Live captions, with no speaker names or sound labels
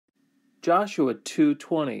Joshua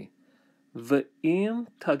 2:20. V'im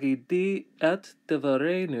tagidi et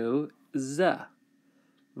devarenu zeh.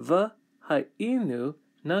 V'ha'inu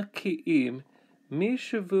nakiim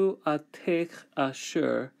mishavu atech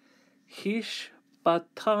asher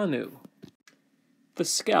hishbatanu. The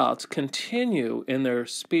scouts continue in their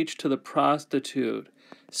speech to the prostitute,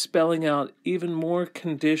 spelling out even more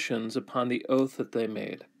conditions upon the oath that they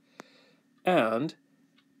made. And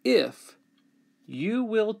if you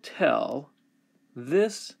will tell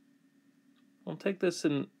this, I'll take this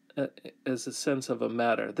in as a sense of a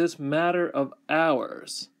matter, this matter of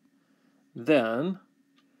ours, then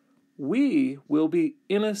we will be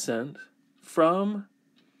innocent from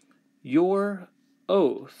your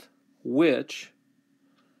oath, which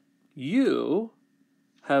you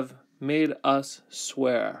have made us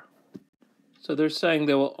swear. So they're saying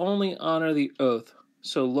they will only honor the oath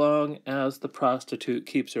so long as the prostitute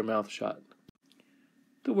keeps her mouth shut.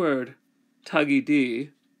 The word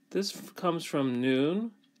tagidi, this comes from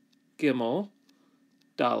Nun, Gimel,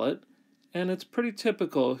 Dalet, and it's pretty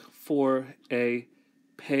typical for a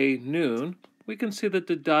pei nun. We can see that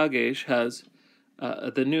the dagesh has,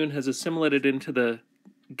 the nun has assimilated into the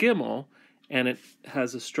Gimel, and it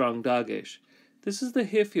has a strong dagesh. This is the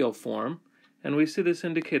hiphil form, and we see this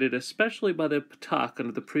indicated especially by the patak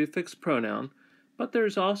under the prefix pronoun, but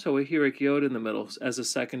there's also a hirik yod in the middle as a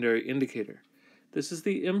secondary indicator. This is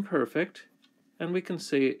the imperfect, and we can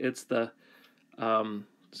see it's the, the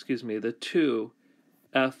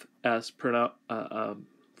 2fs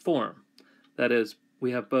form. That is,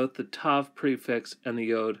 we have both the tav prefix and the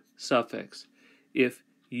yod suffix. If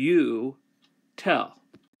you tell.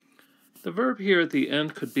 The verb here at the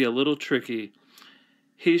end could be a little tricky.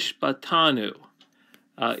 Hishbatanu.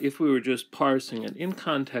 If we were just parsing it. In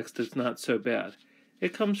context, it's not so bad.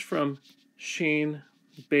 It comes from shin,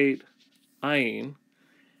 beit, ayin.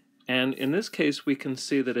 And in this case, we can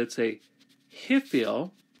see that it's a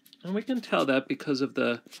hiphil. And we can tell that because of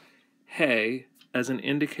the hey as an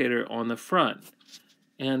indicator on the front.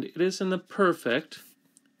 And it is in the perfect.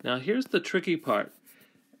 Now here's the tricky part.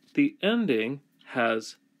 The ending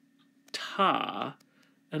has ta,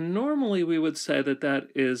 and normally we would say that that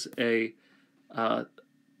is a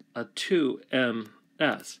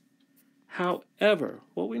 2ms. However,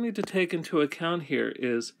 what we need to take into account here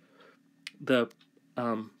is the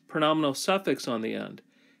pronominal suffix on the end.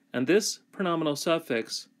 And this pronominal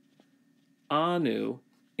suffix, anu,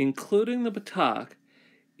 including the batak,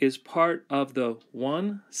 is part of the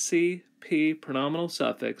 1cp pronominal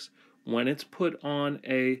suffix when it's put on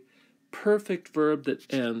a perfect verb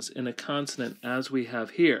that ends in a consonant as we have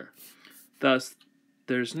here. Thus,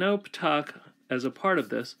 there's no ptak as a part of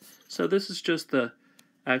this, so this is just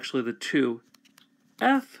actually the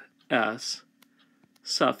 2fs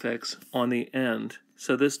suffix on the end.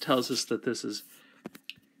 So this tells us that this is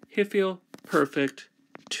hiphil perfect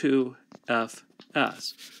 2fs,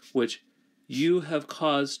 which you have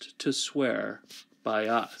caused to swear by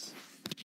us.